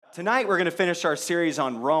Tonight we're going to finish our series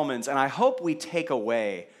on Romans, and I hope we take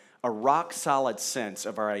away a rock-solid sense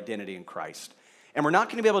of our identity in Christ. And we're not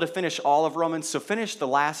going to be able to finish all of Romans, so finish the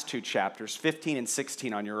last two chapters, 15 and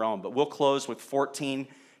 16, on your own. But we'll close with 14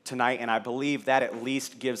 tonight, and I believe that at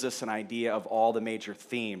least gives us an idea of all the major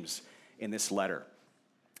themes in this letter.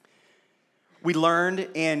 We learned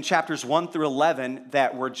in chapters 1 through 11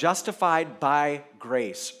 that we're justified by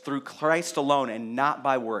grace through Christ alone and not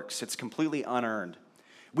by works. It's completely unearned.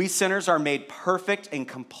 We sinners are made perfect and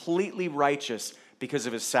completely righteous because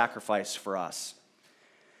of his sacrifice for us.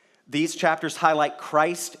 These chapters highlight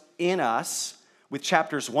Christ in us, with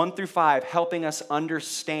chapters 1 through 5 helping us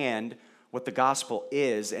understand what the gospel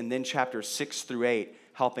is, and then chapters 6 through 8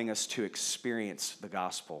 helping us to experience the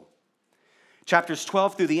gospel. Chapters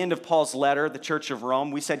 12 through the end of Paul's letter, the Church of Rome,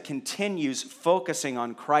 we said continues focusing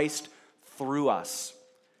on Christ through us.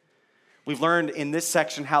 We've learned in this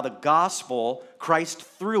section how the gospel, Christ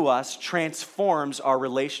through us, transforms our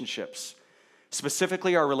relationships,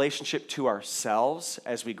 specifically our relationship to ourselves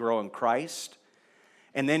as we grow in Christ,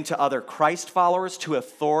 and then to other Christ followers, to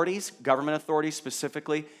authorities, government authorities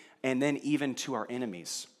specifically, and then even to our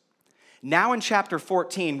enemies. Now in chapter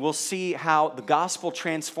 14, we'll see how the gospel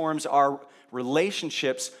transforms our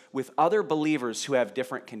relationships with other believers who have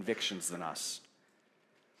different convictions than us.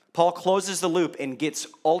 Paul closes the loop and gets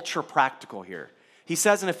ultra practical here. He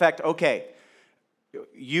says, in effect, okay,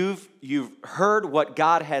 you've heard what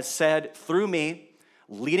God has said through me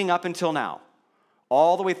leading up until now,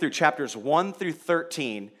 all the way through chapters 1 through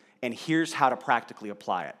 13, and here's how to practically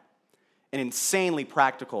apply it. An insanely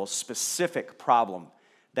practical, specific problem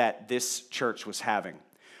that this church was having.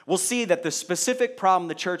 We'll see that the specific problem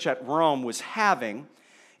the church at Rome was having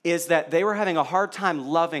is that they were having a hard time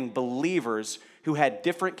loving believers who had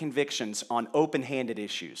different convictions on open-handed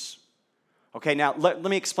issues. Okay, now let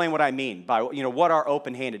me explain what I mean by, what are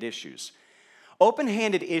open-handed issues?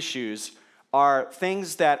 Open-handed issues are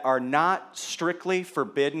things that are not strictly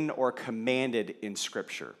forbidden or commanded in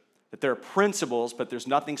Scripture. That there are principles, but there's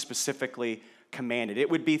nothing specifically commanded. It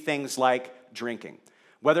would be things like drinking,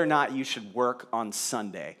 whether or not you should work on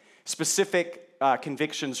Sunday, specific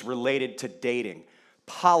convictions related to dating,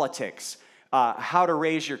 politics, how to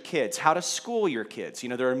raise your kids, how to school your kids.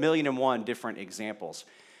 There are 1,000,001 different examples.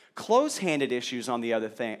 Close-handed issues, on the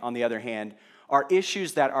other hand, are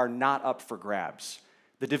issues that are not up for grabs.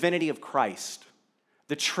 The divinity of Christ,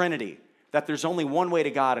 the Trinity, that there's only one way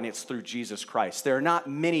to God, and it's through Jesus Christ. There are not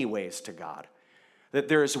many ways to God. That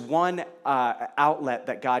there is one outlet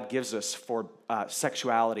that God gives us for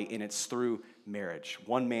sexuality, and it's through marriage.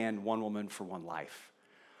 One man, one woman for one life.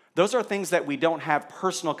 Those are things that we don't have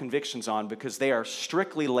personal convictions on because they are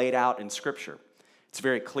strictly laid out in Scripture. It's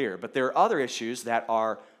very clear. But there are other issues that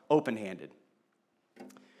are open-handed.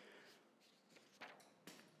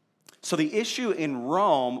 So the issue in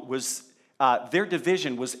Rome was their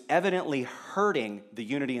division was evidently hurting the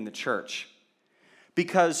unity in the church.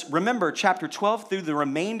 Because remember, chapter 12 through the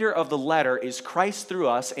remainder of the letter is Christ through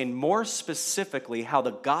us, and more specifically, how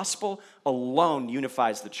the gospel alone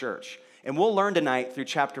unifies the church. And we'll learn tonight through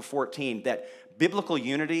chapter 14 that biblical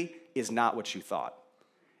unity is not what you thought.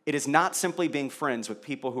 It is not simply being friends with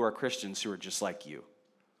people who are Christians who are just like you.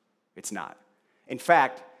 It's not. In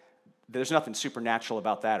fact, there's nothing supernatural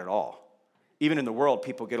about that at all. Even in the world,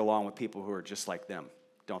 people get along with people who are just like them,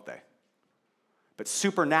 don't they? But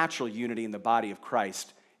supernatural unity in the body of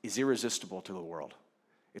Christ is irresistible to the world.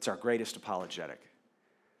 It's our greatest apologetic.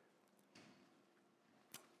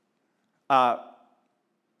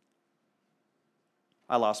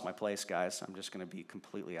 I lost my place, guys. I'm just going to be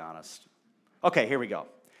completely honest. Okay, here we go.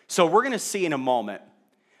 So we're going to see in a moment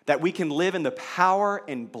that we can live in the power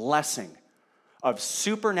and blessing of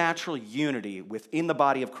supernatural unity within the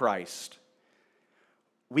body of Christ.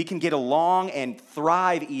 We can get along and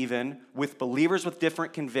thrive even with believers with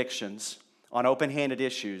different convictions on open-handed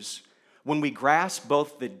issues when we grasp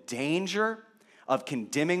both the danger of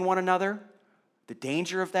condemning one another, the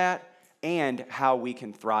danger of that, and how we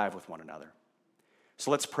can thrive with one another. So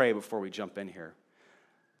let's pray before we jump in here.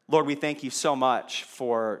 Lord, we thank you so much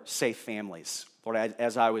for safe families. Lord,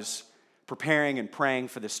 as I was preparing and praying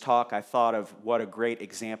for this talk, I thought of what a great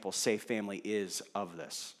example Safe Family is of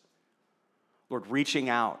this. Lord, reaching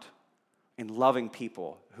out and loving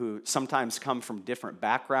people who sometimes come from different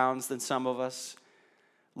backgrounds than some of us.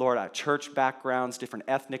 Lord, church backgrounds, different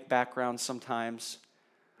ethnic backgrounds sometimes.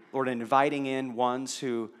 Lord, inviting in ones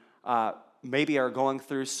who maybe are going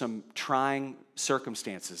through some trying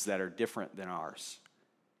circumstances that are different than ours.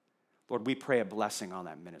 Lord, we pray a blessing on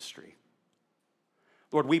that ministry.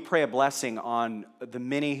 Lord, we pray a blessing on the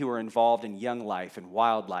many who are involved in Young Life and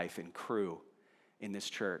Wildlife and Crew in this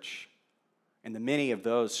church and the many of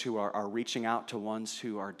those who are reaching out to ones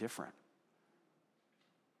who are different.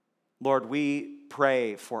 Lord, we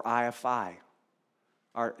pray for IFI,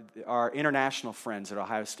 our international friends at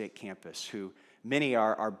Ohio State campus, who many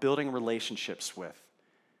are building relationships with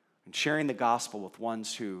and sharing the gospel with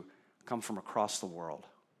ones who come from across the world.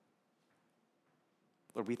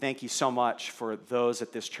 Lord, we thank you so much for those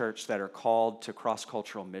at this church that are called to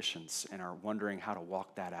cross-cultural missions and are wondering how to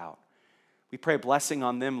walk that out. We pray blessing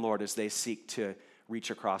on them, Lord, as they seek to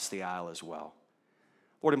reach across the aisle as well.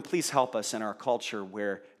 Lord, and please help us in our culture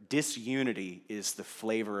where disunity is the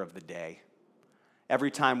flavor of the day.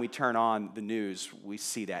 Every time we turn on the news, we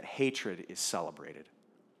see that hatred is celebrated.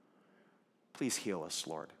 Please heal us,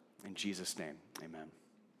 Lord. In Jesus' name, amen.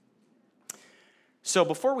 So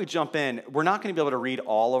before we jump in, we're not going to be able to read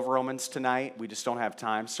all of Romans tonight. We just don't have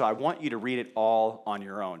time. So I want you to read it all on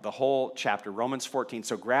your own, the whole chapter, Romans 14.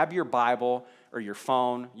 So grab your Bible or your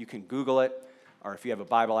phone. You can Google it, or if you have a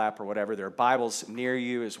Bible app or whatever, there are Bibles near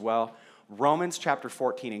you as well. Romans chapter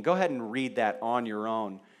 14, and go ahead and read that on your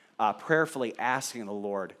own, prayerfully asking the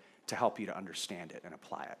Lord to help you to understand it and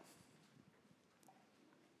apply it.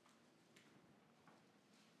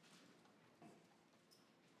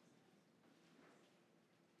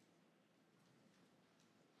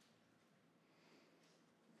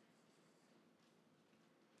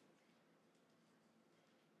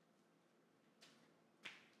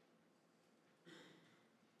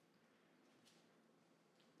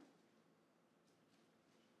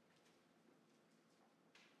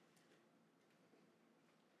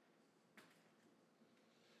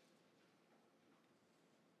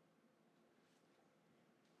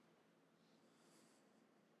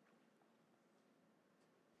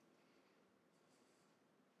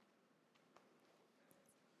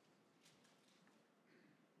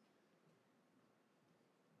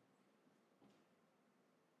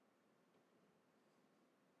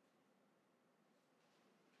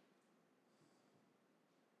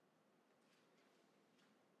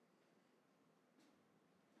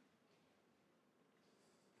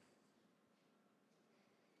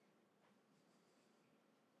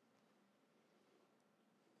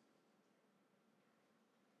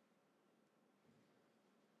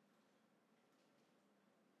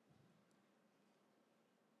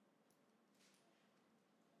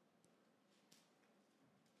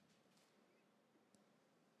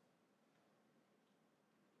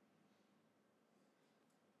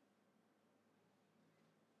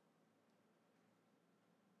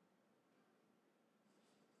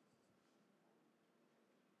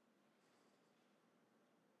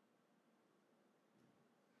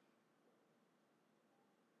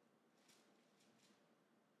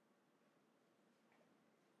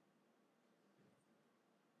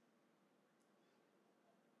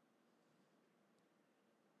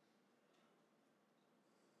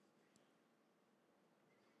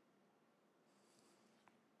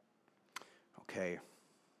 Okay.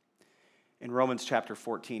 In Romans chapter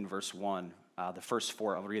 14, verse 1, I'll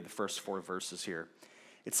read the first four verses here.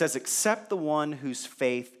 It says, "Except the one whose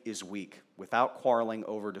faith is weak, without quarreling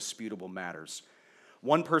over disputable matters.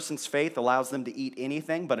 One person's faith allows them to eat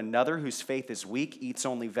anything, but another whose faith is weak eats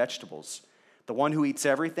only vegetables. The one who eats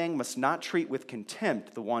everything must not treat with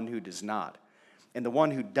contempt the one who does not. And the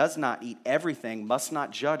one who does not eat everything must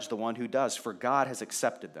not judge the one who does, for God has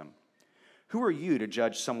accepted them. Who are you to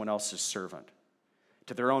judge someone else's servant?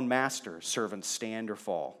 To their own master, servants stand or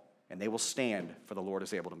fall, and they will stand, for the Lord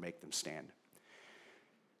is able to make them stand."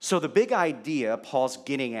 So the big idea Paul's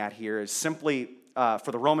getting at here is simply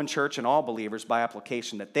for the Roman church and all believers by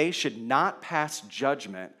application that they should not pass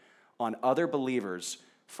judgment on other believers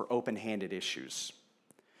for open-handed issues.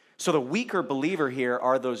 So the weaker believer here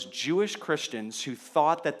are those Jewish Christians who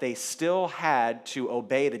thought that they still had to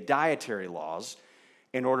obey the dietary laws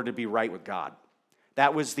in order to be right with God.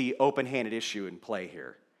 That was the open-handed issue in play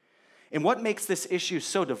here. And what makes this issue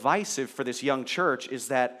so divisive for this young church is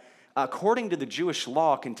that according to the Jewish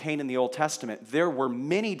law contained in the Old Testament, there were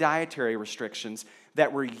many dietary restrictions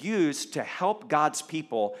that were used to help God's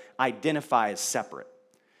people identify as separate.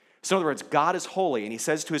 So in other words, God is holy, and he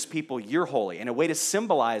says to his people, "You're holy." And a way to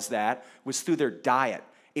symbolize that was through their diet.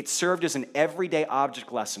 It served as an everyday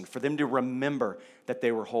object lesson for them to remember that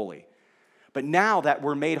they were holy. But now that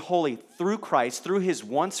we're made holy through Christ, through his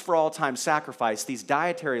once-for-all-time sacrifice, these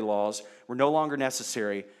dietary laws were no longer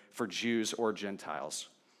necessary for Jews or Gentiles.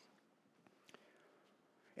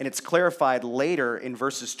 And it's clarified later in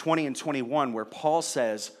verses 20 and 21 where Paul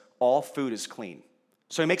says, all food is clean.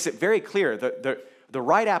 So he makes it very clear that the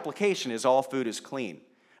right application is all food is clean.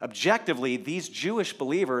 Objectively, these Jewish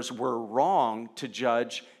believers were wrong to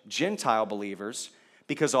judge Gentile believers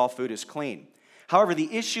because all food is clean. However,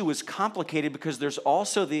 the issue was complicated because there's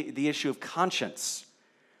also the issue of conscience.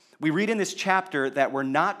 We read in this chapter that we're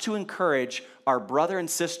not to encourage our brother and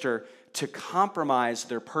sister to compromise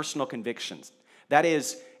their personal convictions. That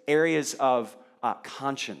is, areas of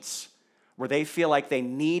conscience, where they feel like they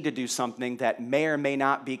need to do something that may or may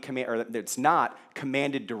not be or that's not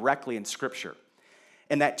commanded directly in Scripture.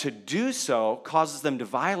 And that to do so causes them to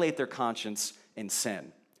violate their conscience and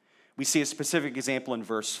sin. We see a specific example in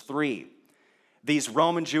verse 3. These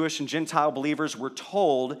Roman, Jewish, and Gentile believers were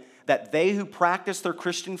told that they who practice their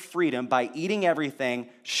Christian freedom by eating everything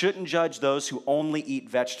shouldn't judge those who only eat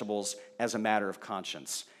vegetables as a matter of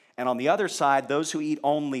conscience. And on the other side, those who eat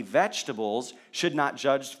only vegetables should not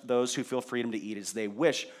judge those who feel freedom to eat as they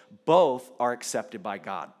wish. Both are accepted by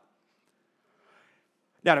God.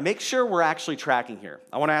 Now, to make sure we're actually tracking here,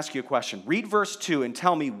 I want to ask you a question. Read verse 2 and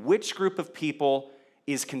tell me which group of people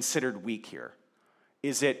is considered weak here.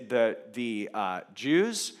 Is it the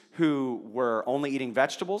Jews who were only eating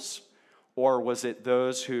vegetables, or was it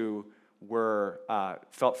those who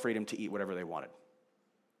felt freedom to eat whatever they wanted?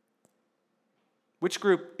 Which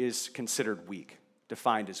group is considered weak,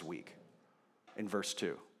 defined as weak, in verse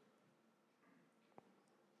 2?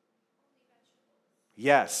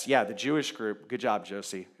 Yes, the Jewish group. Good job,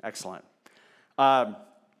 Josie. Excellent.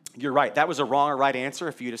 You're right. That was a wrong or right answer.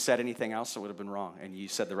 If you'd have said anything else, it would have been wrong, and you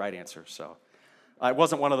said the right answer. So it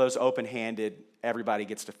wasn't one of those open-handed, everybody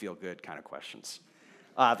gets to feel good kind of questions.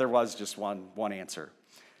 There was just one answer.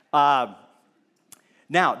 Now,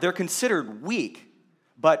 they're considered weak,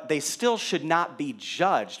 but they still should not be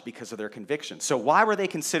judged because of their convictions. So why were they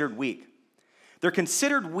considered weak? They're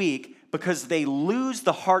considered weak because they lose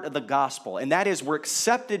the heart of the gospel, and that is we're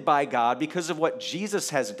accepted by God because of what Jesus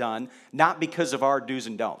has done, not because of our do's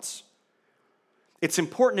and don'ts. It's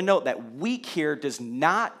important to note that weak here does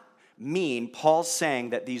not mean Paul's saying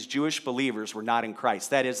that these Jewish believers were not in Christ,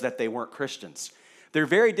 that is, that they weren't Christians. They're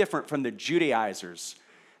very different from the Judaizers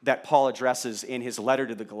that Paul addresses in his letter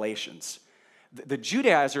to the Galatians. The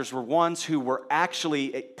Judaizers were ones who were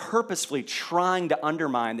actually purposefully trying to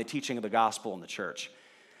undermine the teaching of the gospel in the church,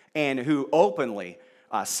 and who openly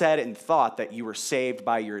said and thought that you were saved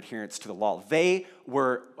by your adherence to the law. They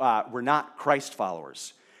were not Christ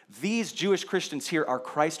followers. These Jewish Christians here are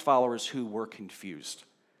Christ followers who were confused.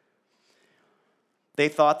 They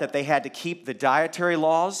thought that they had to keep the dietary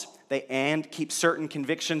laws and keep certain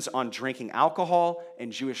convictions on drinking alcohol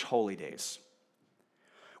and Jewish holy days.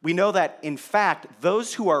 We know that, in fact,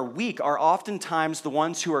 those who are weak are oftentimes the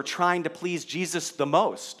ones who are trying to please Jesus the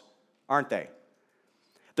most, aren't they?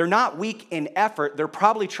 They're not weak in effort. They're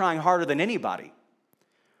probably trying harder than anybody.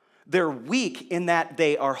 They're weak in that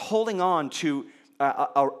they are holding on to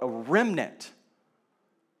a remnant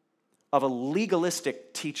of a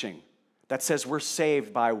legalistic teaching that says we're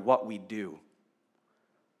saved by what we do.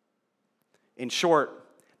 In short,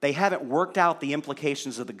 they haven't worked out the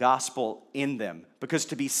implications of the gospel in them, because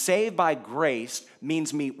to be saved by grace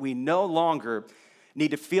means we no longer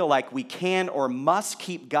need to feel like we can or must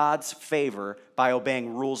keep God's favor by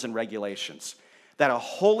obeying rules and regulations. That a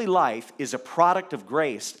holy life is a product of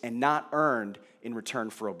grace and not earned in return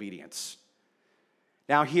for obedience.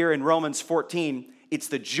 Now here in Romans 14, it's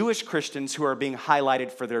the Jewish Christians who are being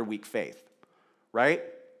highlighted for their weak faith, right?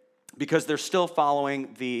 Because they're still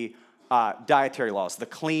following the dietary laws, the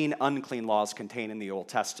clean, unclean laws contained in the Old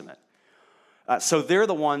Testament. So they're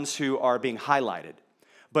the ones who are being highlighted.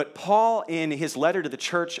 But Paul, in his letter to the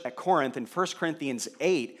church at Corinth in 1 Corinthians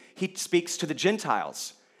 8, he speaks to the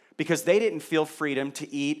Gentiles because they didn't feel freedom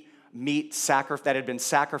to eat meat that had been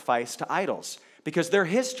sacrificed to idols because their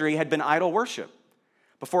history had been idol worship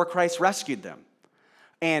before Christ rescued them.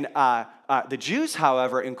 And the Jews,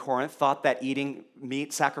 however, in Corinth thought that eating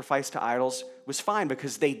meat sacrificed to idols was fine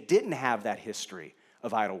because they didn't have that history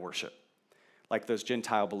of idol worship like those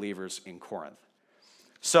Gentile believers in Corinth.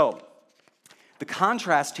 So, the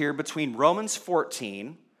contrast here between Romans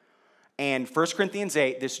 14 and 1 Corinthians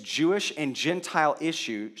 8, this Jewish and Gentile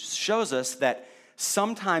issue, shows us that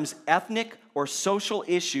sometimes ethnic or social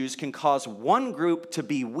issues can cause one group to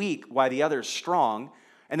be weak while the other is strong,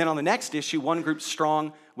 and then on the next issue, one group's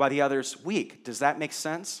strong while the other's weak. Does that make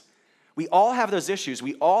sense? We all have those issues.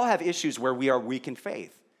 We all have issues where we are weak in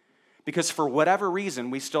faith because for whatever reason,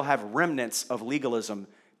 we still have remnants of legalism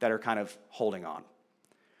that are kind of holding on.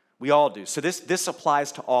 We all do. So this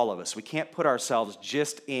applies to all of us. We can't put ourselves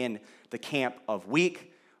just in the camp of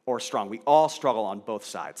weak or strong. We all struggle on both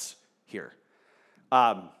sides here.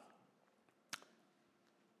 So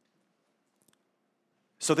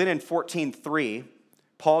then in 14:3,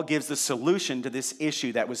 Paul gives the solution to this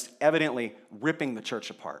issue that was evidently ripping the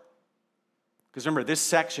church apart. Because remember, this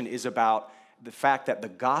section is about the fact that the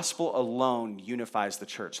gospel alone unifies the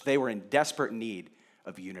church. They were in desperate need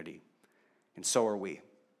of unity, and so are we.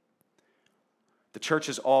 The church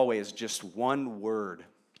is always just one word,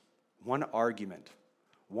 one argument,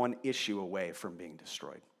 one issue away from being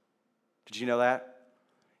destroyed. Did you know that?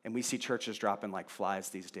 And we see churches dropping like flies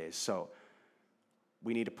these days. So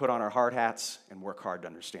we need to put on our hard hats and work hard to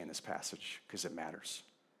understand this passage because it matters.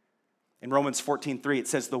 In Romans 14:3, it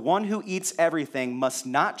says, "The one who eats everything must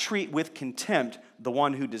not treat with contempt the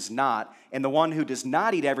one who does not, and the one who does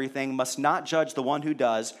not eat everything must not judge the one who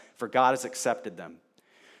does, for God has accepted them."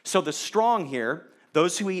 So the strong here,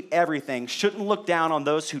 those who eat everything, shouldn't look down on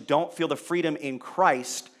those who don't feel the freedom in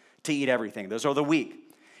Christ to eat everything. Those are the weak.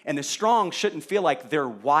 And the strong shouldn't feel like they're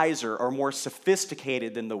wiser or more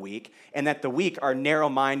sophisticated than the weak, and that the weak are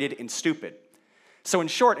narrow-minded and stupid. So in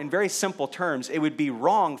short, in very simple terms, it would be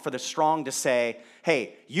wrong for the strong to say,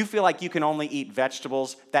 hey, you feel like you can only eat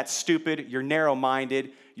vegetables. That's stupid. You're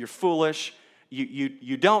narrow-minded. You're foolish.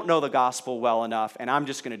 You don't know the gospel well enough, and I'm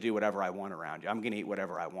just going to do whatever I want around you. I'm going to eat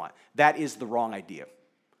whatever I want. That is the wrong idea.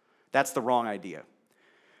 That's the wrong idea.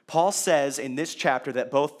 Paul says in this chapter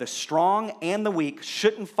that both the strong and the weak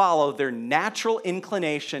shouldn't follow their natural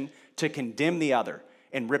inclination to condemn the other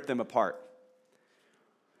and rip them apart.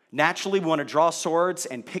 Naturally, we want to draw swords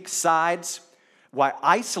and pick sides while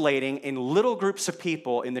isolating in little groups of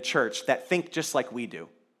people in the church that think just like we do.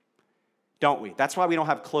 Don't we? That's why we don't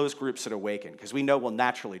have closed groups at Awaken, because we know we'll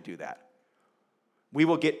naturally do that. We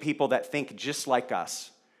will get people that think just like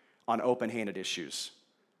us on open-handed issues.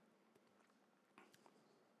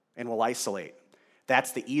 And we'll isolate.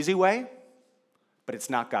 That's the easy way, but it's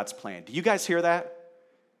not God's plan. Do you guys hear that?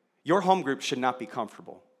 Your home group should not be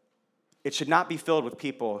comfortable. It should not be filled with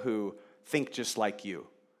people who think just like you.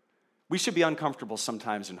 We should be uncomfortable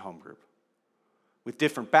sometimes in home group with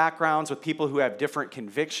different backgrounds, with people who have different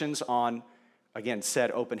convictions on, again,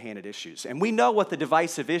 said open-handed issues. And we know what the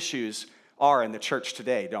divisive issues are in the church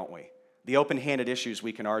today, don't we? The open-handed issues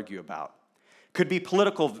we can argue about. Could be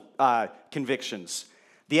political convictions,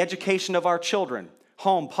 the education of our children,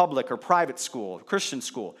 home, public, or private school, Christian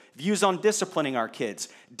school, views on disciplining our kids,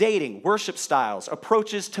 dating, worship styles,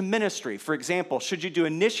 approaches to ministry. For example, should you do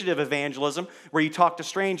initiative evangelism where you talk to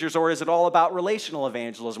strangers, or is it all about relational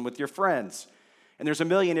evangelism with your friends? And there's a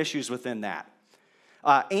million issues within that.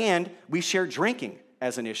 And we share drinking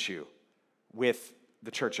as an issue with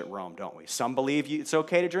the church at Rome, don't we? Some believe it's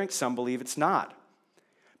okay to drink, some believe it's not.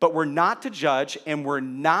 But we're not to judge, and we're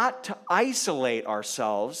not to isolate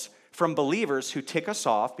ourselves from believers who tick us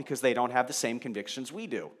off because they don't have the same convictions we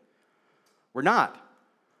do. We're not.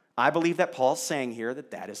 I believe that Paul's saying here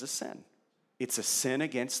that that is a sin. It's a sin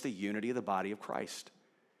against the unity of the body of Christ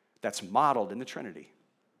that's modeled in the Trinity.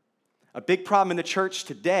 A big problem in the church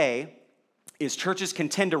today is churches can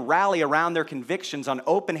tend to rally around their convictions on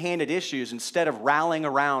open-handed issues instead of rallying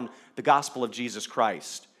around the gospel of Jesus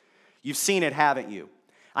Christ. You've seen it, haven't you?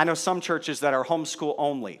 I know some churches that are homeschool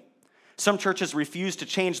only. Some churches refuse to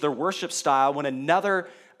change their worship style when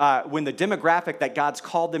the demographic that God's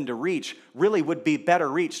called them to reach really would be better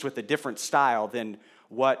reached with a different style than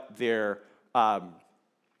what they're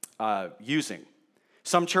using.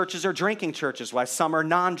 Some churches are drinking churches, while some are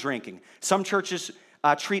non-drinking. Some churches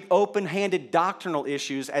treat open-handed doctrinal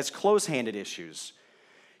issues as close-handed issues.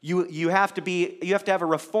 You have to have a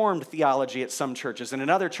Reformed theology at some churches, and in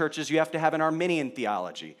other churches you have to have an Arminian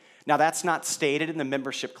theology. Now, that's not stated in the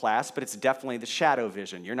membership class, but it's definitely the shadow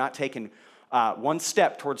vision. You're not taking one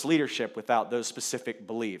step towards leadership without those specific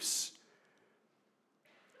beliefs.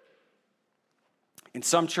 In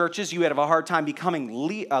some churches, you would have a hard time becoming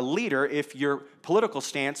a leader if your political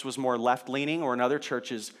stance was more left-leaning, or in other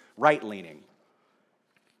churches, right-leaning.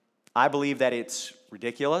 I believe that it's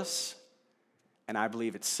ridiculous, and I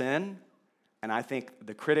believe it's sin, and I think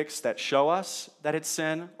the critics that show us that it's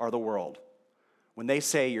sin are the world. When they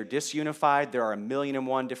say you're disunified, there are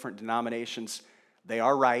 1,000,001 different denominations, they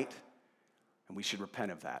are right, and we should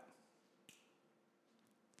repent of that.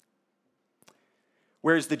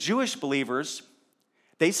 Whereas the Jewish believers,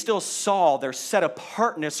 they still saw their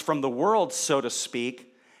set-apartness from the world, so to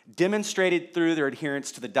speak, demonstrated through their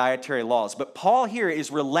adherence to the dietary laws. But Paul here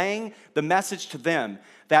is relaying the message to them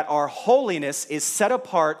that our holiness is set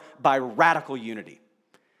apart by radical unity.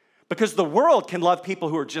 Because the world can love people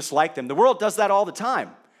who are just like them. The world does that all the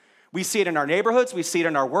time. We see it in our neighborhoods. We see it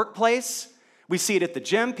in our workplace. We see it at the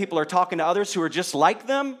gym. People are talking to others who are just like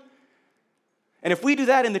them. And if we do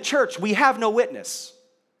that in the church, we have no witness.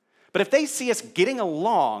 But if they see us getting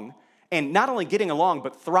along and not only getting along,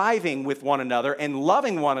 but thriving with one another and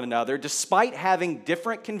loving one another despite having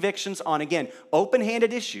different convictions on, again,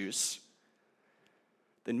 open-handed issues,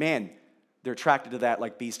 then man, they're attracted to that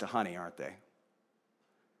like bees to honey, aren't they?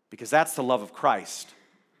 Because that's the love of Christ.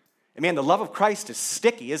 And man, the love of Christ is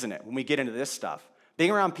sticky, isn't it, when we get into this stuff?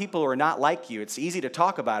 Being around people who are not like you, it's easy to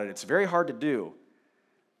talk about it. It's very hard to do.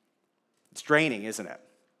 It's draining, isn't it?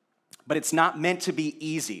 But it's not meant to be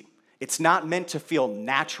easy. It's not meant to feel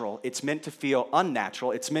natural. It's meant to feel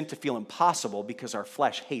unnatural. It's meant to feel impossible because our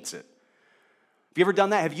flesh hates it. Have you ever done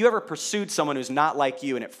that? Have you ever pursued someone who's not like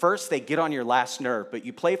you, and at first they get on your last nerve, but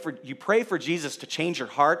you pray for Jesus to change your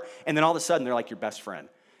heart, and then all of a sudden they're like your best friend?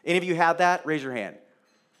 Any of you had that? Raise your hand.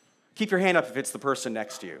 Keep your hand up if it's the person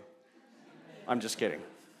next to you. I'm just kidding.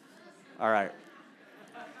 All right.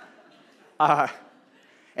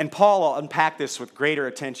 And Paul will unpack this with greater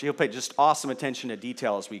attention. He'll pay just awesome attention to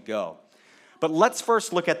detail as we go. But let's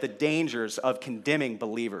first look at the dangers of condemning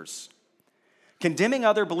believers. Condemning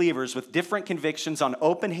other believers with different convictions on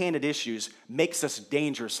open-handed issues makes us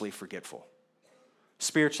dangerously forgetful,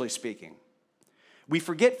 spiritually speaking. We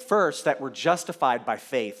forget first that we're justified by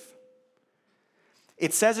faith.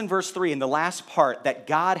 It says in verse 3, in the last part, that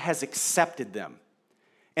God has accepted them.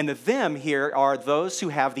 And the them here are those who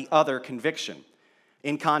have the other conviction.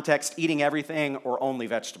 In context, eating everything or only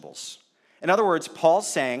vegetables. In other words,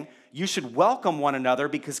 Paul's saying you should welcome one another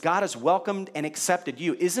because God has welcomed and accepted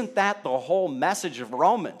you. Isn't that the whole message of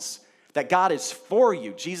Romans? That God is for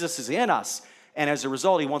you. Jesus is in us. And as a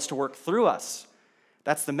result, he wants to work through us.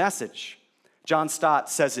 That's the message. John Stott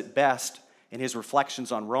says it best in his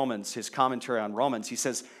reflections on Romans, his commentary on Romans. He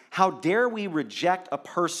says, how dare we reject a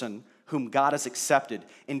person whom God has accepted?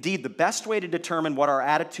 Indeed, the best way to determine what our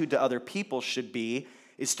attitude to other people should be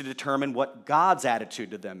is to determine what God's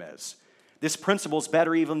attitude to them is. This principle is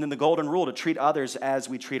better even than the golden rule to treat others as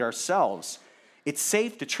we treat ourselves. It's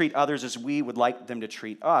safe to treat others as we would like them to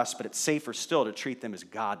treat us, but it's safer still to treat them as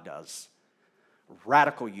God does.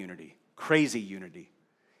 Radical unity, crazy unity.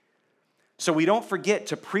 So we don't forget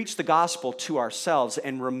to preach the gospel to ourselves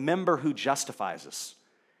and remember who justifies us.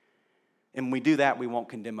 And when we do that, we won't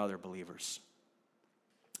condemn other believers.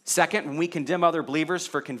 Second, when we condemn other believers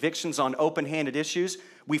for convictions on open-handed issues,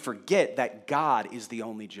 we forget that God is the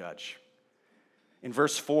only judge. In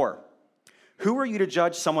verse 4, who are you to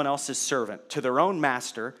judge someone else's servant? To their own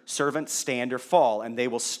master, servants stand or fall, and they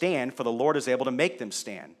will stand, for the Lord is able to make them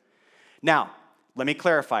stand. Now, let me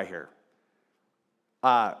clarify here.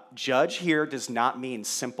 Judge here does not mean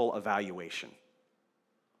simple evaluation.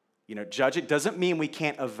 Judge, it doesn't mean we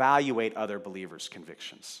can't evaluate other believers'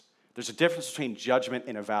 convictions. There's a difference between judgment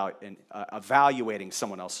and evaluating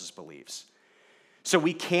someone else's beliefs. So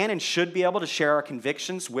we can and should be able to share our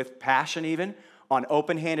convictions with passion even on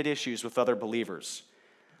open-handed issues with other believers.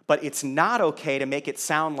 But it's not okay to make it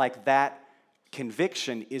sound like that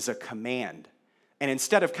conviction is a command. And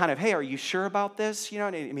instead of kind of, hey, are you sure about this?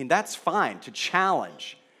 That's fine to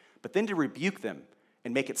challenge. But then to rebuke them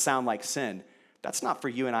and make it sound like sin, that's not for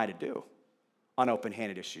you and I to do on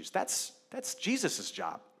open-handed issues. That's Jesus'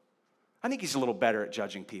 job. I think he's a little better at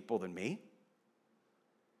judging people than me.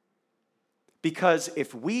 Because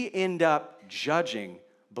if we end up judging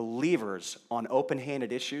believers on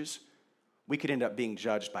open-handed issues, we could end up being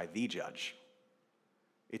judged by the judge.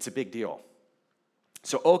 It's a big deal.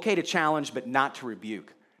 So okay to challenge, but not to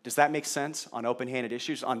rebuke. Does that make sense on open-handed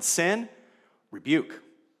issues? On sin, rebuke.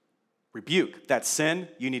 Rebuke. That's sin,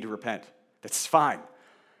 you need to repent. That's fine.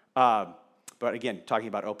 But again, talking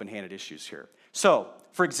about open-handed issues here. So,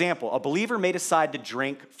 for example, a believer may decide to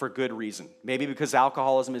drink for good reason. Maybe because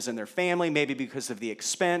alcoholism is in their family, maybe because of the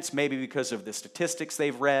expense, maybe because of the statistics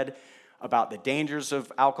they've read about the dangers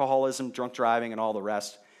of alcoholism, drunk driving, and all the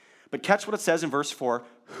rest. But catch what it says in verse 4.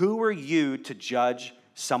 Who are you to judge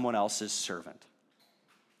someone else's servant?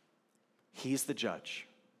 He's the judge.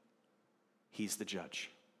 He's the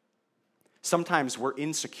judge. Sometimes we're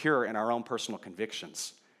insecure in our own personal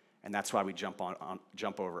convictions, and that's why we jump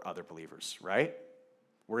over other believers, right?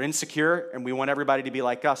 We're insecure, and we want everybody to be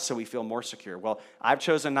like us, so we feel more secure. Well, I've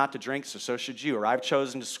chosen not to drink, so should you. Or I've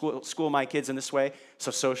chosen to school my kids in this way,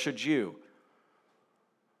 so should you.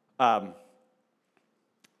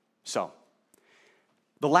 So,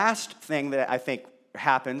 the last thing that I think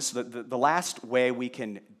happens, the last way we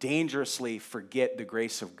can dangerously forget the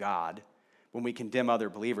grace of God when we condemn other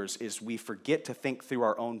believers is we forget to think through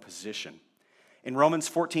our own position. In Romans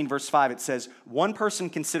 14, verse 5, it says, one person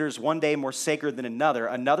considers one day more sacred than another,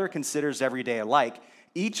 another considers every day alike.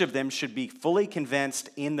 Each of them should be fully convinced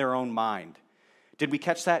in their own mind. Did we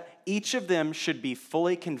catch that? Each of them should be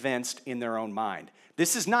fully convinced in their own mind.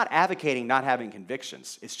 This is not advocating not having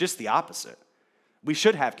convictions. It's just the opposite. We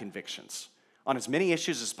should have convictions on as many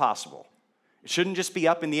issues as possible. It shouldn't just be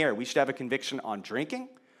up in the air. We should have a conviction on drinking.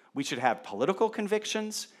 We should have political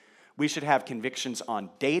convictions. We should have convictions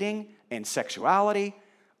on dating and sexuality,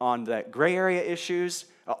 on the gray area issues,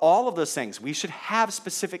 all of those things. We should have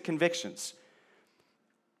specific convictions.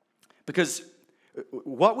 Because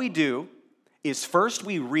what we do is first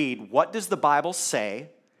we read, what does the Bible say,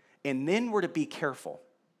 and then we're to be careful.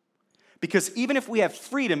 Because even if we have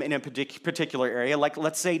freedom in a particular area, like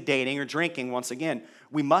let's say dating or drinking, once again,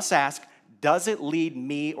 we must ask, does it lead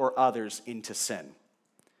me or others into sin?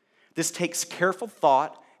 This takes careful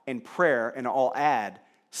thought and prayer, and I'll add,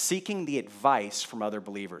 seeking the advice from other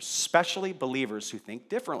believers, especially believers who think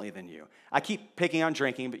differently than you. I keep picking on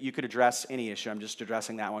drinking, but you could address any issue. I'm just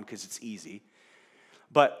addressing that one because it's easy.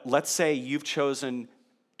 But let's say you've chosen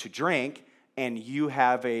to drink, and you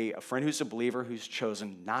have a friend who's a believer who's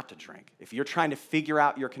chosen not to drink. If you're trying to figure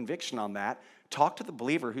out your conviction on that, talk to the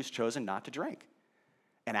believer who's chosen not to drink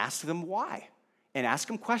and ask them why. And ask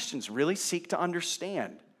them questions. Really seek to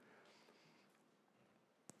understand.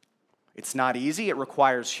 It's not easy. It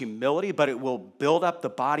requires humility, but it will build up the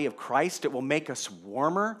body of Christ. It will make us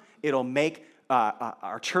warmer. It'll make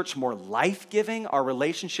our church more life-giving. Our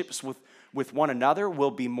relationships with one another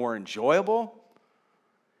will be more enjoyable.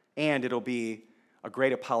 And it'll be a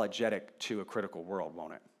great apologetic to a critical world,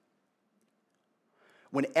 won't it?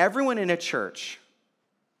 When everyone in a church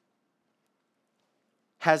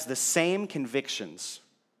has the same convictions,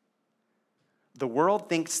 the world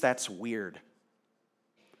thinks that's weird,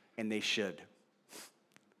 and they should.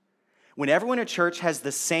 When everyone in a church has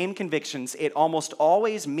the same convictions, it almost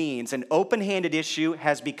always means an open-handed issue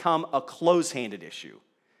has become a close-handed issue.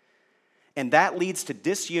 And that leads to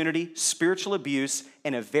disunity, spiritual abuse,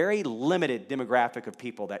 and a very limited demographic of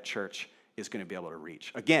people that church is going to be able to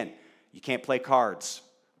reach. Again, you can't play cards.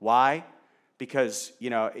 Why? Because,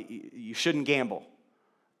 you shouldn't gamble.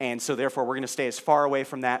 And so therefore we're going to stay as far away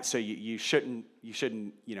from that, so you shouldn't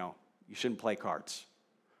play cards.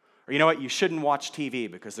 Or you know what? You shouldn't watch TV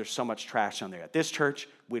because there's so much trash on there. At this church,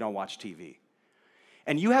 we don't watch TV.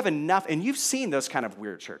 And you have enough, and you've seen those kind of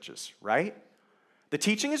weird churches, right? The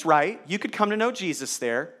teaching is right. You could come to know Jesus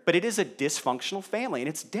there, but it is a dysfunctional family, and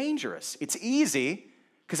it's dangerous. It's easy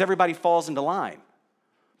because everybody falls into line.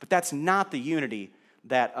 But that's not the unity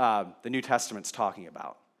that the New Testament's talking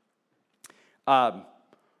about.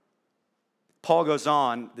 Paul goes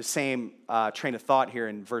on the same train of thought here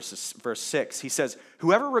in verse 6. He says,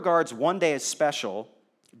 whoever regards one day as special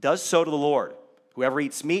does so to the Lord. Whoever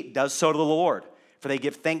eats meat does so to the Lord, for they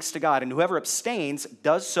give thanks to God. And whoever abstains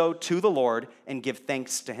does so to the Lord and give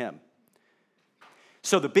thanks to him.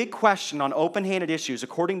 So the big question on open-handed issues,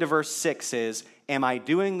 according to verse 6, is, am I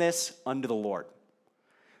doing this unto the Lord?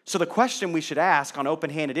 So the question we should ask on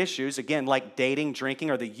open-handed issues, again, like dating,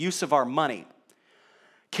 drinking, or the use of our money,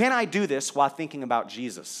 can I do this while thinking about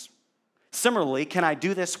Jesus? Similarly, can I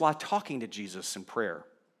do this while talking to Jesus in prayer?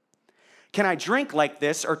 Can I drink like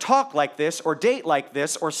this, or talk like this, or date like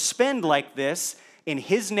this, or spend like this in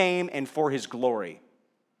his name and for his glory?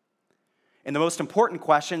 And the most important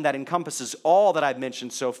question that encompasses all that I've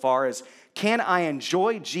mentioned so far is, can I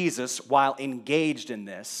enjoy Jesus while engaged in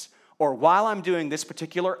this? Or while I'm doing this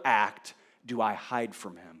particular act, do I hide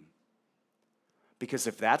from him? Because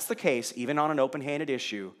if that's the case, even on an open-handed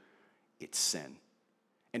issue, it's sin.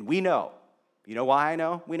 And we know. You know why I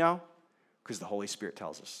know? We know? Because the Holy Spirit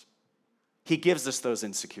tells us. He gives us those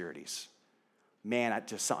insecurities. Man,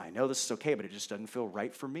 I know this is okay, but it just doesn't feel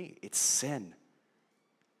right for me. It's sin.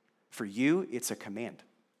 For you, it's a command.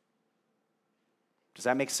 Does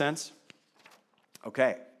that make sense?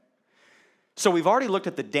 Okay. So we've already looked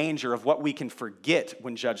at the danger of what we can forget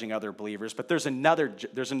when judging other believers, but there's another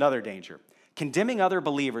danger. Condemning other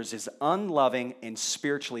believers is unloving and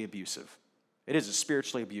spiritually abusive. It is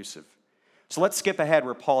spiritually abusive. So let's skip ahead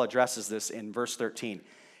where Paul addresses this in verse 13.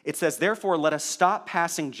 It says, therefore, let us stop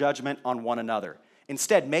passing judgment on one another.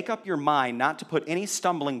 Instead, make up your mind not to put any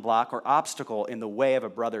stumbling block or obstacle in the way of a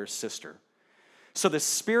brother or sister. So the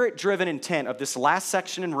spirit-driven intent of this last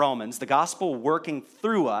section in Romans, the gospel working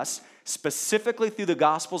through us, specifically through the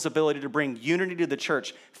gospel's ability to bring unity to the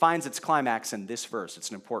church, finds its climax in this verse. It's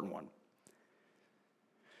an important one.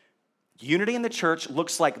 Unity in the church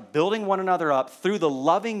looks like building one another up through the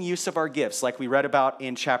loving use of our gifts, like we read about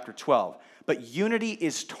in chapter 12. But unity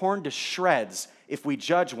is torn to shreds if we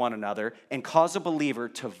judge one another and cause a believer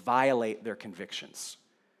to violate their convictions.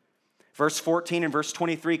 Verse 14 and verse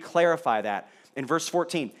 23 clarify that. In verse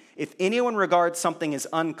 14, if anyone regards something as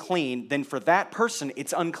unclean, then for that person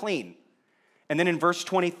it's unclean. And then in verse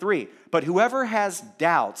 23, but whoever has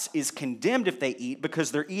doubts is condemned if they eat,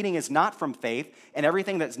 because their eating is not from faith, and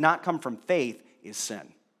everything that's not come from faith is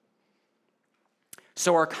sin.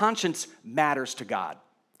 So our conscience matters to God.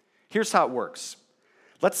 Here's how it works.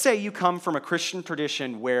 Let's say you come from a Christian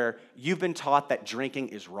tradition where you've been taught that drinking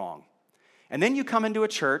is wrong. And then you come into a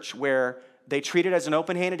church where they treat it as an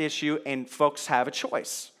open-handed issue and folks have a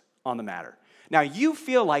choice on the matter. Now, you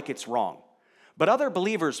feel like it's wrong, but other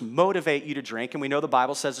believers motivate you to drink, and we know the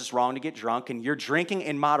Bible says it's wrong to get drunk, and you're drinking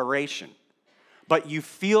in moderation. But you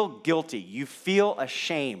feel guilty, you feel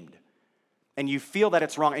ashamed, and you feel that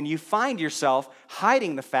it's wrong, and you find yourself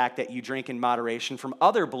hiding the fact that you drink in moderation from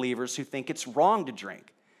other believers who think it's wrong to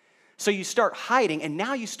drink. So you start hiding, and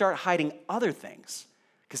now you start hiding other things.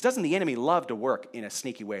 Because doesn't the enemy love to work in a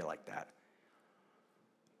sneaky way like that?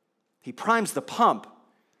 He primes the pump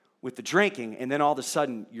with the drinking, and then all of a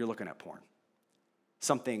sudden, you're looking at porn.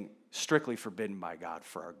 Something strictly forbidden by God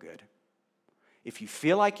for our good. If you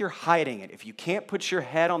feel like you're hiding it, if you can't put your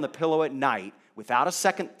head on the pillow at night without a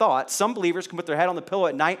second thought, some believers can put their head on the pillow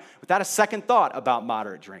at night without a second thought about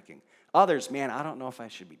moderate drinking. Others, man, I don't know if I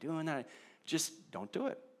should be doing that. Just don't do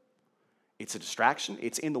it. It's a distraction.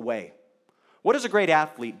 It's in the way. What does a great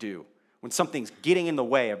athlete do when something's getting in the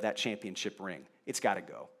way of that championship ring? It's got to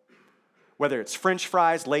go. Whether it's French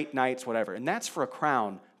fries, late nights, whatever. And that's for a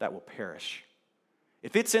crown that will perish.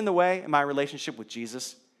 If it's in the way in my relationship with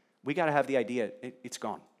Jesus, we got to have the idea, it's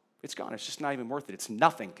gone. It's gone. It's just not even worth it. It's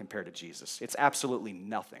nothing compared to Jesus. It's absolutely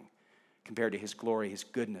nothing compared to his glory, his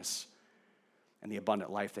goodness, and the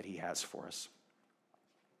abundant life that he has for us.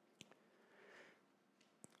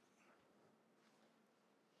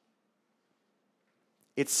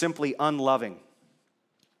 It's simply unloving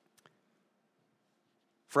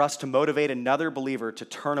for us to motivate another believer to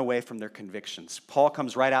turn away from their convictions. Paul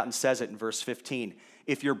comes right out and says it in verse 15.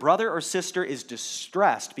 If your brother or sister is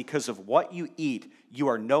distressed because of what you eat, you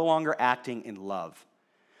are no longer acting in love.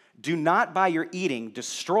 Do not by your eating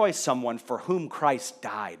destroy someone for whom Christ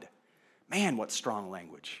died. Man, what strong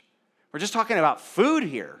language. We're just talking about food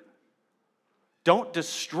here. Don't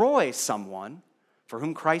destroy someone for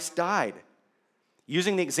whom Christ died.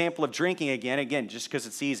 Using the example of drinking again, just because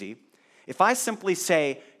it's easy. If I simply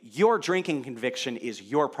say, your drinking conviction is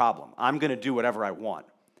your problem, I'm going to do whatever I want,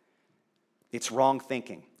 it's wrong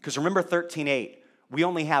thinking. Because remember 13:8, we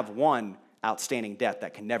only have one outstanding debt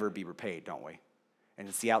that can never be repaid, don't we? And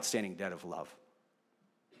it's the outstanding debt of love.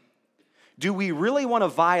 Do we really want to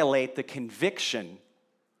violate the conviction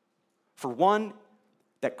for one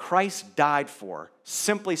that Christ died for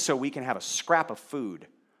simply so we can have a scrap of food,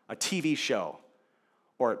 a TV show,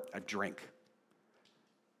 or a drink?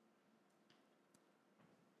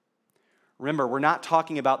 Remember, we're not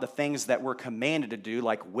talking about the things that we're commanded to do,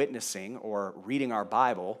 like witnessing or reading our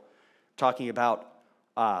Bible. We're talking about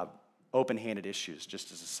open-handed issues,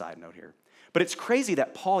 just as a side note here. But it's crazy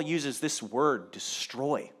that Paul uses this word,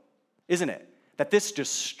 destroy, isn't it? That this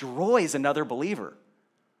destroys another believer.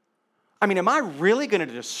 I mean, am I really going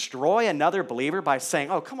to destroy another believer by saying,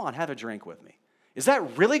 oh, come on, have a drink with me? Is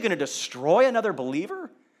that really going to destroy another believer?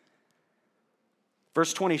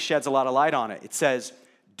 Verse 20 sheds a lot of light on it. It says,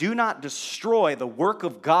 do not destroy the work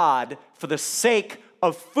of God for the sake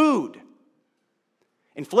of food.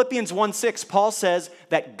 In Philippians 1:6, Paul says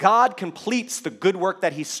that God completes the good work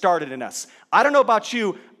that he started in us. I don't know about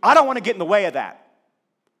you, I don't want to get in the way of that.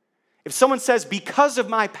 If someone says, because of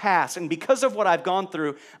my past and because of what I've gone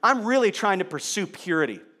through, I'm really trying to pursue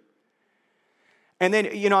purity. And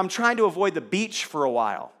then, I'm trying to avoid the beach for a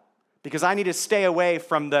while because I need to stay away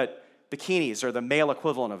from the bikinis or the male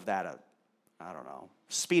equivalent of that. I don't know,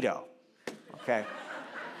 Speedo, okay?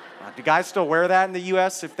 Do guys still wear that in the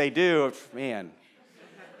U.S.? If they do, man,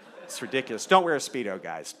 it's ridiculous. Don't wear a Speedo,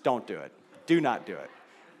 guys. Don't do it. Do not do it.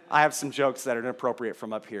 I have some jokes that are inappropriate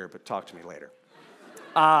from up here, but talk to me later.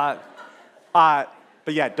 But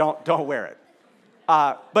yeah, don't wear it.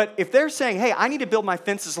 But if they're saying, hey, I need to build my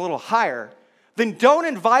fences a little higher, then don't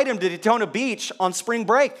invite them to Daytona Beach on spring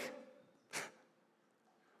break.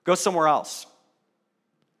 Go somewhere else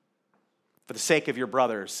for the sake of your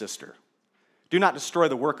brother or sister. Do not destroy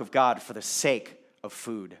the work of God for the sake of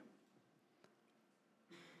food.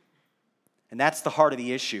 And that's the heart of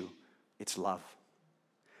the issue. It's love.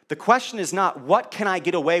 The question is not, what can I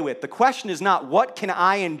get away with? The question is not, what can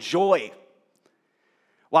I enjoy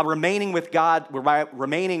while remaining with God,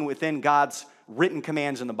 remaining within God's written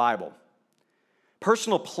commands in the Bible.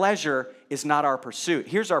 Personal pleasure is not our pursuit.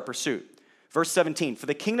 Here's our pursuit. Verse 17, for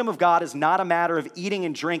the kingdom of God is not a matter of eating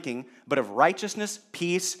and drinking, but of righteousness,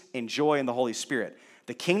 peace, and joy in the Holy Spirit.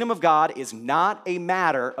 The kingdom of God is not a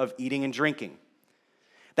matter of eating and drinking.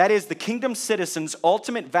 That is, the kingdom citizens'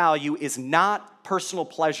 ultimate value is not personal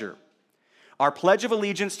pleasure. Our pledge of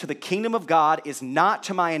allegiance to the kingdom of God is not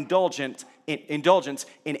to my indulgence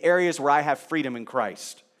in areas where I have freedom in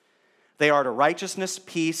Christ. They are to righteousness,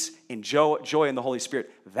 peace, and joy in the Holy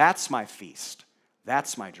Spirit. That's my feast.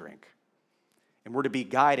 That's my drink. And we're to be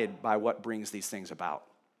guided by what brings these things about.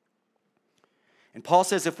 And Paul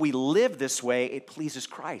says if we live this way, it pleases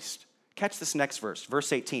Christ. Catch this next verse,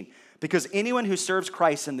 verse 18. Because anyone who serves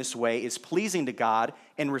Christ in this way is pleasing to God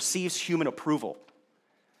and receives human approval.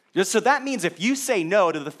 So that means if you say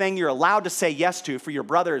no to the thing you're allowed to say yes to for your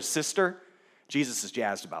brother or sister, Jesus is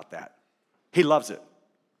jazzed about that. He loves it.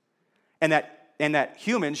 And that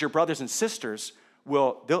humans, your brothers and sisters,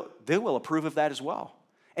 they will approve of that as well.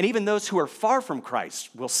 And even those who are far from Christ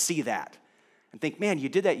will see that and think, man, you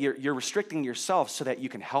did that. You're restricting yourself so that you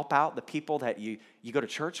can help out the people that you go to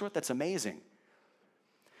church with. That's amazing.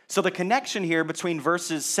 So the connection here between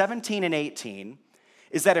verses 17 and 18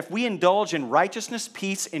 is that if we indulge in righteousness,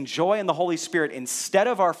 peace, and joy in the Holy Spirit instead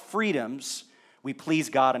of our freedoms, we please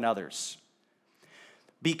God and others.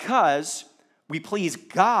 Because we please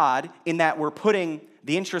God in that we're putting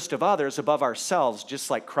the interest of others above ourselves, just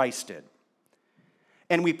like Christ did.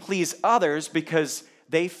 And we please others because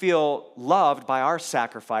they feel loved by our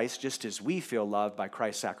sacrifice just as we feel loved by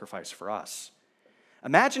Christ's sacrifice for us.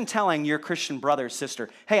 Imagine telling your Christian brother or sister,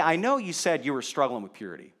 hey, I know you said you were struggling with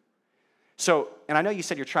purity. And I know you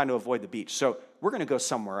said you're trying to avoid the beach, so we're going to go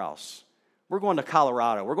somewhere else. We're going to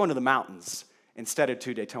Colorado. We're going to the mountains instead of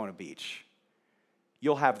to Daytona Beach.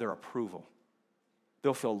 You'll have their approval.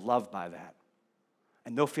 They'll feel loved by that.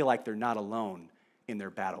 And they'll feel like they're not alone in their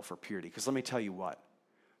battle for purity. Because let me tell you what,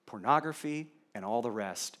 pornography and all the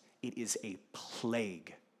rest, it is a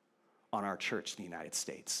plague on our church in the United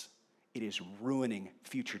States. It is ruining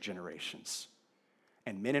future generations.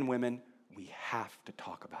 And men and women, we have to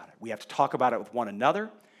talk about it. We have to talk about it with one another.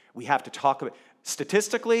 We have to talk about it.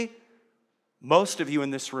 Statistically, most of you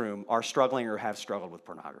in this room are struggling or have struggled with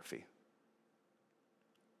pornography.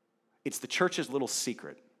 It's the church's little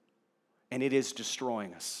secret, and it is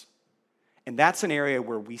destroying us. And that's an area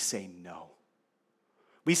where we say no.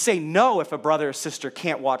 We say no if a brother or sister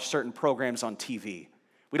can't watch certain programs on TV.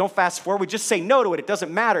 We don't fast forward. We just say no to it. It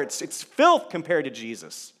doesn't matter. It's filth compared to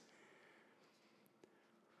Jesus.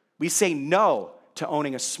 We say no to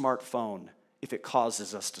owning a smartphone if it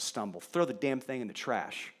causes us to stumble. Throw the damn thing in the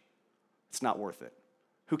trash. It's not worth it.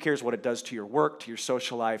 Who cares what it does to your work, to your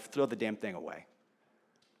social life? Throw the damn thing away.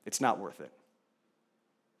 It's not worth it.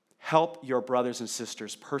 Help your brothers and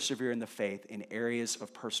sisters persevere in the faith in areas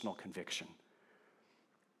of personal conviction.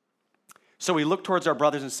 So we look towards our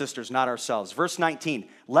brothers and sisters, not ourselves. Verse 19,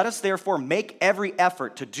 let us therefore make every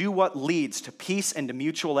effort to do what leads to peace and to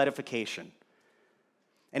mutual edification.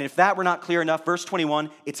 And if that were not clear enough, verse 21,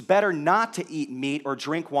 it's better not to eat meat or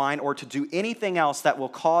drink wine or to do anything else that will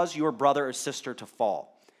cause your brother or sister to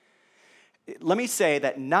fall. Let me say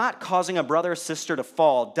that not causing a brother or sister to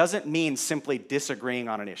fall doesn't mean simply disagreeing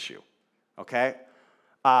on an issue, okay?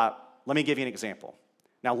 Let me give you an example.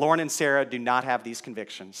 Now, Lauren and Sarah do not have these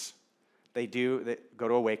convictions. They go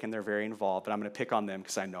to Awaken, they're very involved, but I'm going to pick on them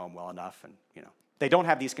because I know them well enough. And, they don't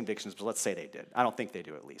have these convictions, but let's say they did. I don't think they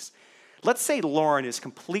do, at least. Let's say Lauren is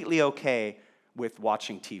completely okay with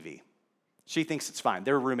watching TV. She thinks it's fine.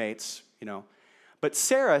 They're roommates, But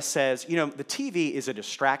Sarah says, the TV is a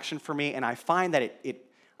distraction for me, and I find that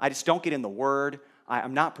I just don't get in the Word.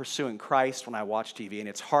 I'm not pursuing Christ when I watch TV, and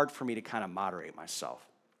it's hard for me to kind of moderate myself.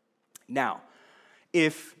 Now,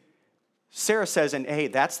 if Sarah says, and hey,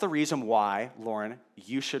 that's the reason why, Lauren,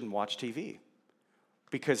 you shouldn't watch TV.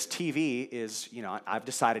 Because TV is, I've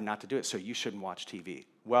decided not to do it, so you shouldn't watch TV.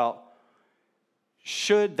 Well,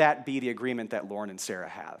 should that be the agreement that Lauren and Sarah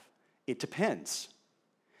have? It depends.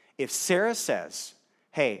 If Sarah says,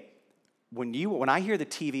 hey, when I hear the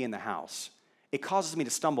TV in the house, it causes me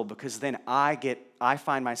to stumble because then I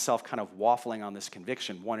find myself kind of waffling on this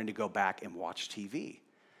conviction, wanting to go back and watch TV,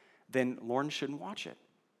 then Lauren shouldn't watch it.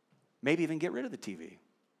 Maybe even get rid of the TV.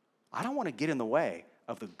 I don't want to get in the way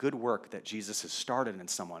of the good work that Jesus has started in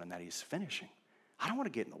someone and that he's finishing. I don't want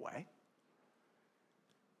to get in the way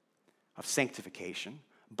of sanctification.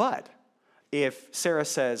 But if Sarah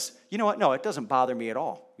says, you know what, no, it doesn't bother me at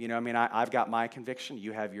all. I've got my conviction,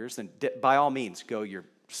 you have yours, then by all means, do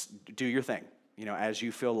your thing, as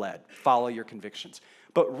you feel led. Follow your convictions.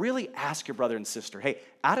 But really ask your brother and sister, hey,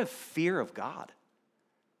 out of fear of God,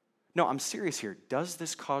 No, I'm serious here. Does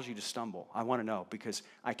this cause you to stumble? I want to know because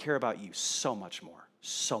I care about you so much more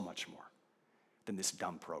than this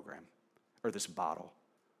dumb program or this bottle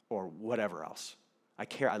or whatever else. I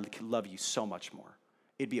love you so much more.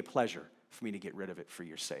 It'd be a pleasure for me to get rid of it for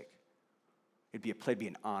your sake. It'd be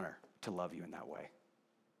an honor to love you in that way.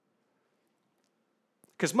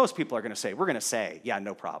 Because most people are going to say, yeah,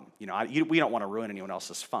 no problem. We don't want to ruin anyone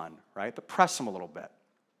else's fun, right? But press them a little bit.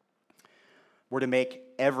 We're to make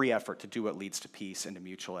every effort to do what leads to peace and to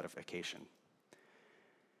mutual edification.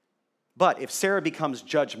 But if Sarah becomes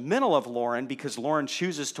judgmental of Lauren because Lauren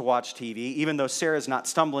chooses to watch TV, even though Sarah is not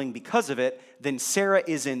stumbling because of it, then Sarah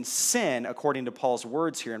is in sin, according to Paul's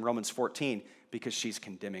words here in Romans 14, because she's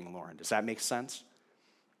condemning Lauren. Does that make sense?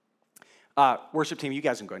 Worship team, you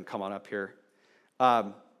guys can go ahead and come on up here.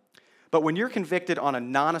 But when you're convicted on a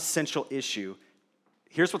non-essential issue,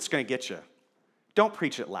 here's what's going to get you. Don't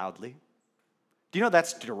preach it loudly. Do you know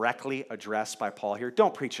that's directly addressed by Paul here?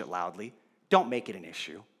 Don't preach it loudly. Don't make it an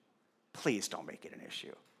issue. Please don't make it an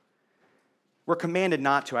issue. We're commanded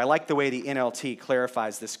not to. I like the way the NLT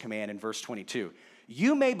clarifies this command in verse 22.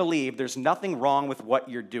 You may believe there's nothing wrong with what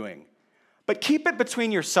you're doing, but keep it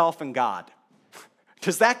between yourself and God.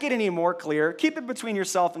 Does that get any more clear? Keep it between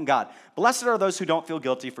yourself and God. Blessed are those who don't feel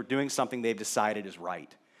guilty for doing something they've decided is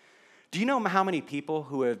right. Do you know how many people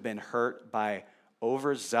who have been hurt by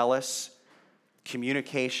overzealous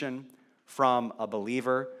communication from a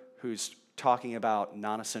believer who's talking about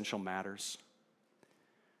non-essential matters?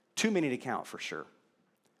 Too many to count for sure.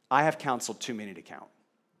 I have counseled too many to count.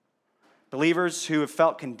 Believers who have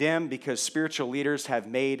felt condemned because spiritual leaders have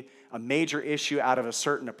made a major issue out of a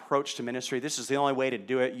certain approach to ministry. This is the only way to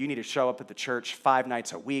do it. You need to show up at the church 5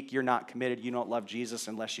 nights a week. You're not committed. You don't love Jesus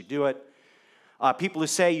unless you do it. People who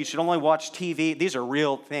say you should only watch TV. These are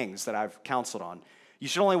real things that I've counseled on. You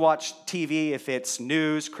should only watch TV if it's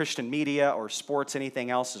news, Christian media, or sports. Anything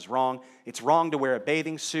else is wrong. It's wrong to wear a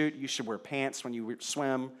bathing suit. You should wear pants when you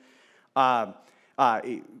swim.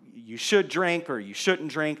 You should drink or you shouldn't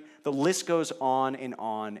drink. The list goes on and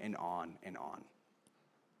on and on and on.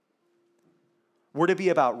 We're to be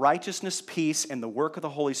about righteousness, peace, and the work of the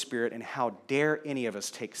Holy Spirit, and how dare any of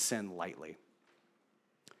us take sin lightly.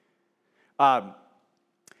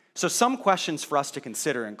 So some questions for us to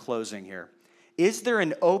consider in closing here. Is there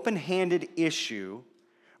an open-handed issue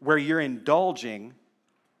where you're indulging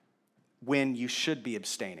when you should be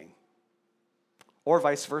abstaining? Or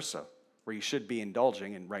vice versa, where you should be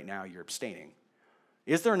indulging and right now you're abstaining?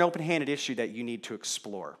 Is there an open-handed issue that you need to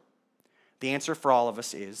explore? The answer for all of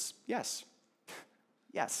us is yes.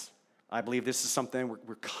 Yes. I believe this is something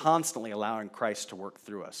we're constantly allowing Christ to work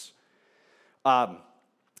through us.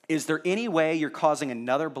 Is there any way you're causing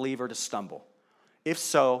another believer to stumble? If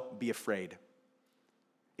so, be afraid.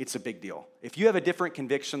 It's a big deal. If you have a different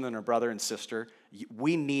conviction than a brother and sister,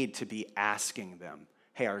 we need to be asking them,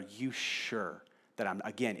 hey, are you sure that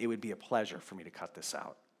again, it would be a pleasure for me to cut this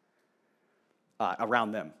out.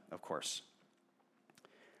 Around them, of course.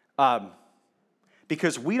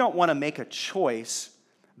 Because we don't want to make a choice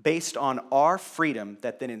based on our freedom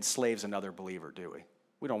that then enslaves another believer, do we?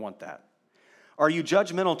 We don't want that. Are you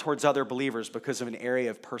judgmental towards other believers because of an area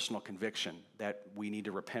of personal conviction that we need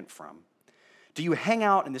to repent from? Do you hang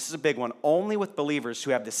out, and this is a big one, only with believers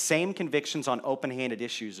who have the same convictions on open-handed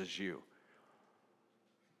issues as you?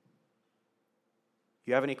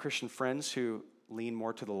 You have any Christian friends who lean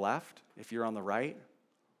more to the left if you're on the right,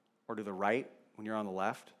 or to the right when you're on the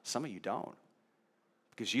left? Some of you don't.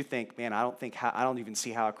 Because you think, man, I don't even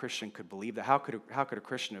see how a Christian could believe that. How could a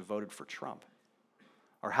Christian have voted for Trump?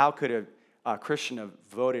 Or how could a Christian have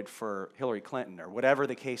voted for Hillary Clinton, or whatever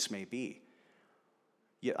the case may be?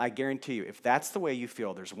 Yet I guarantee you, if that's the way you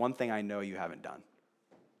feel, there's one thing I know you haven't done.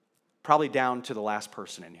 Probably down to the last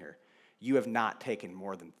person in here. You have not taken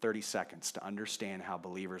more than 30 seconds to understand how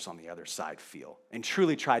believers on the other side feel and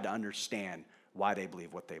truly tried to understand why they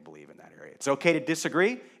believe what they believe in that area. It's okay to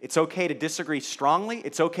disagree. It's okay to disagree strongly.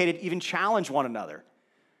 It's okay to even challenge one another.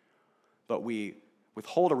 But we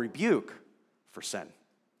withhold a rebuke for sin.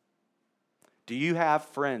 Do you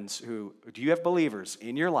have believers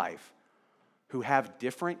in your life who have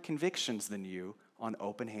different convictions than you on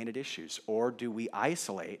open-handed issues? Or do we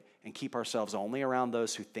isolate and keep ourselves only around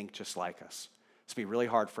those who think just like us? It's going to be really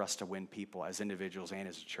hard for us to win people as individuals and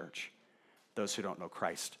as a church, those who don't know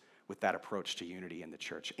Christ, with that approach to unity in the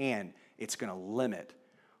church. And it's going to limit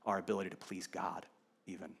our ability to please God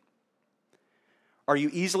even. Are you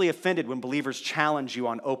easily offended when believers challenge you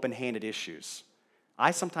on open-handed issues?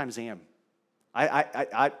 I sometimes am.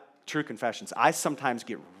 True confessions, I sometimes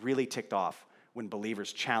get really ticked off when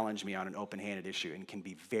believers challenge me on an open-handed issue and can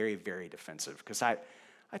be very, very defensive, because I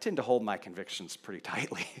I tend to hold my convictions pretty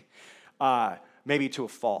tightly, maybe to a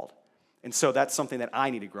fault. And so that's something that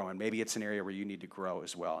I need to grow in. Maybe it's an area where you need to grow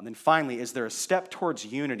as well. And then finally, is there a step towards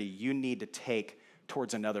unity you need to take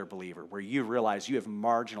towards another believer, where you realize you have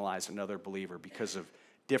marginalized another believer because of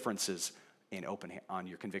differences on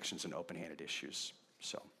your convictions and open-handed issues?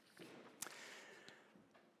 So,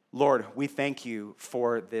 Lord, we thank you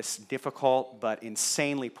for this difficult but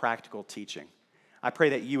insanely practical teaching. I pray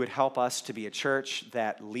that you would help us to be a church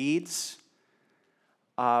that leads,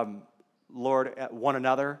 Lord, one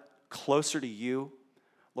another closer to you,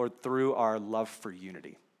 Lord, through our love for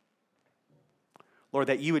unity. Lord,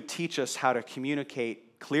 that you would teach us how to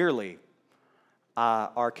communicate clearly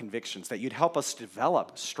our convictions, that you'd help us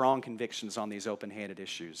develop strong convictions on these open-handed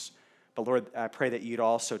issues. But Lord, I pray that you'd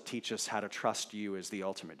also teach us how to trust you as the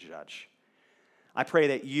ultimate judge. I pray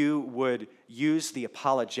that you would use the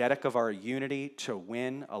apologetic of our unity to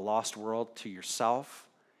win a lost world to yourself.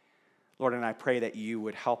 Lord, and I pray that you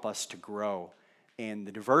would help us to grow in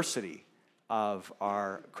the diversity of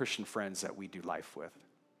our Christian friends that we do life with.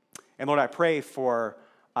 And Lord, I pray for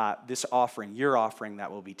this offering, your offering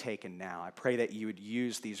that will be taken now. I pray that you would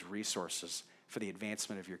use these resources for the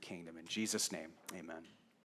advancement of your kingdom. In Jesus' name, amen.